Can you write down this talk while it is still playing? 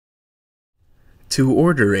To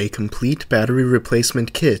order a complete battery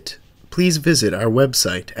replacement kit, please visit our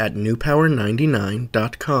website at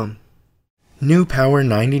newpower99.com.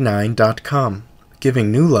 newpower99.com,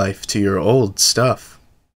 giving new life to your old stuff.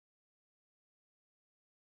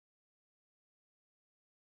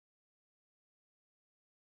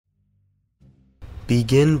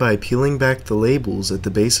 Begin by peeling back the labels at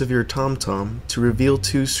the base of your TomTom to reveal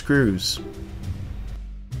 2 screws.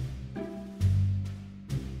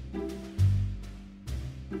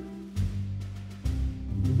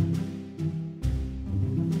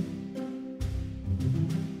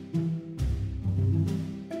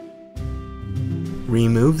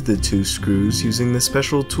 Remove the 2 screws using the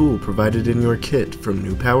special tool provided in your kit from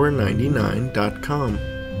newpower99.com.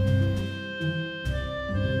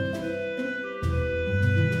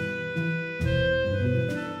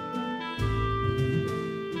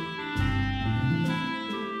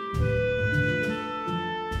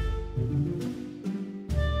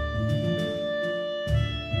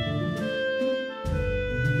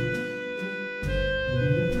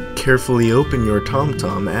 Carefully open your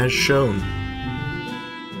TomTom as shown.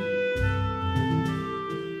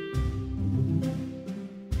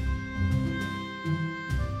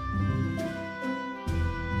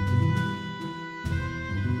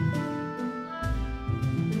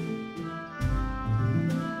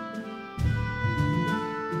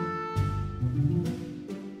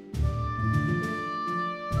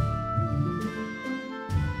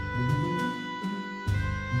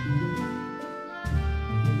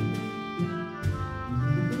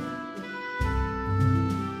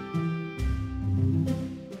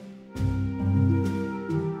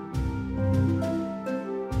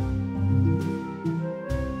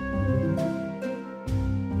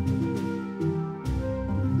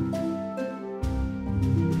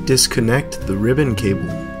 Disconnect the ribbon cable.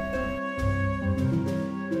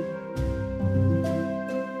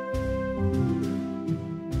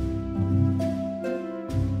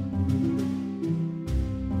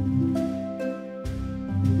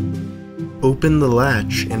 Open the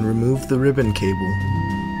latch and remove the ribbon cable.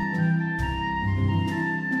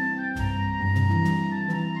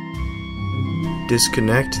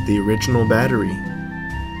 Disconnect the original battery.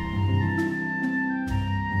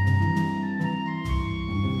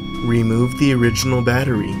 Remove the original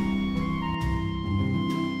battery.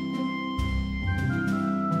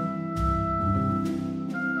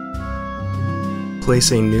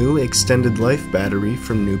 Place a new extended life battery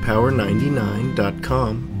from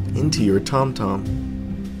newpower99.com into your TomTom.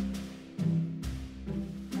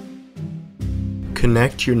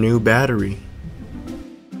 Connect your new battery.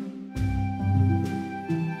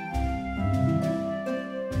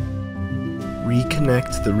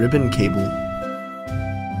 Reconnect the ribbon cable.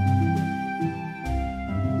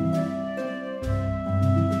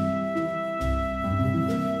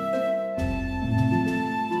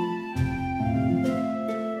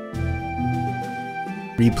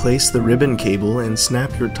 Replace the ribbon cable and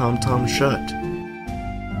snap your TomTom shut.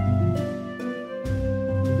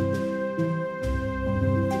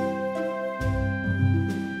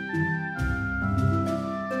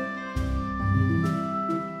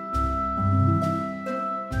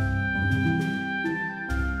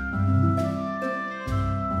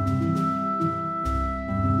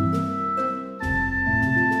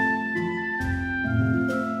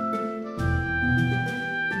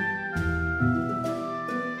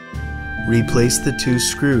 Replace the 2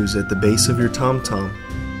 screws at the base of your TomTom.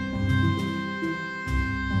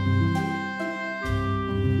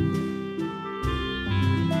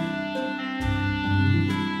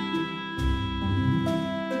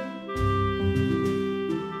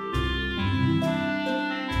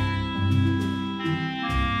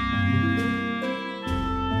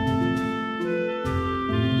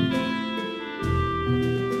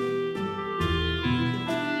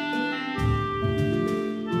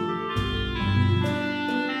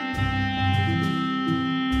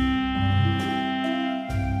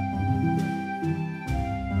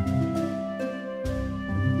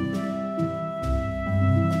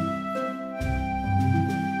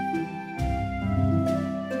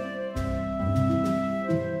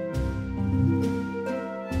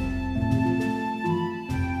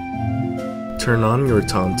 Turn on your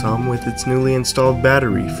TomTom with its newly installed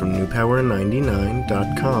battery from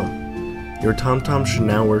newpower99.com. Your TomTom should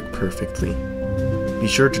now work perfectly. Be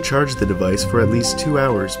sure to charge the device for at least 2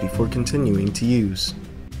 hours before continuing to use.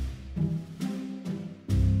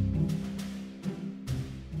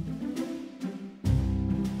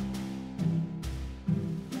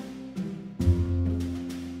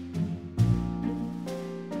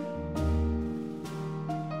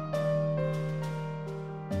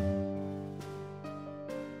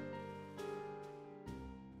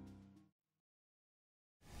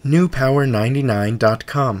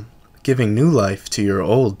 newpower99.com, giving new life to your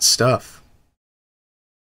old stuff.